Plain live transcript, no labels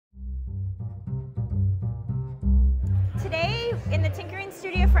Today in the Tinkering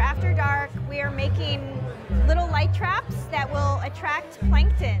Studio for After Dark, we are making little light traps that will attract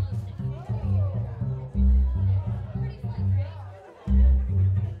plankton.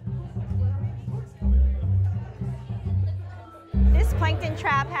 This plankton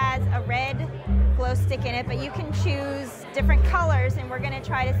trap has a red glow stick in it, but you can choose different colors, and we're going to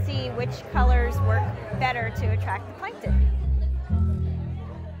try to see which colors work better to attract the plankton.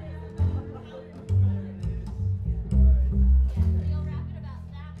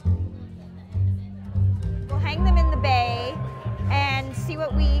 We'll hang them in the bay and see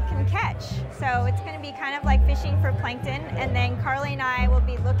what we can catch. So it's going to be kind of like fishing for plankton, and then Karli and I will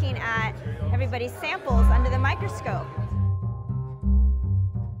be looking at everybody's samples under the microscope.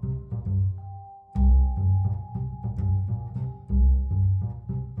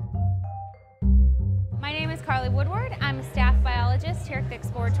 My name is Karli Woodward. I'm a staff biologist here at the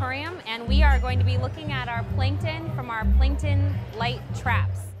Exploratorium, and we are going to be looking at our plankton from our plankton light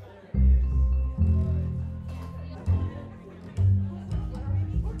traps.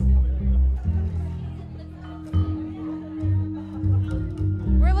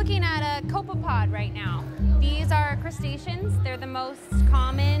 We're looking at a copepod right now. These are crustaceans. They're the most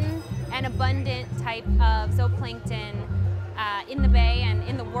common and abundant type of zooplankton in the bay and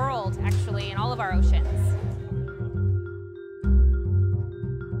in the world, actually, in all of our oceans.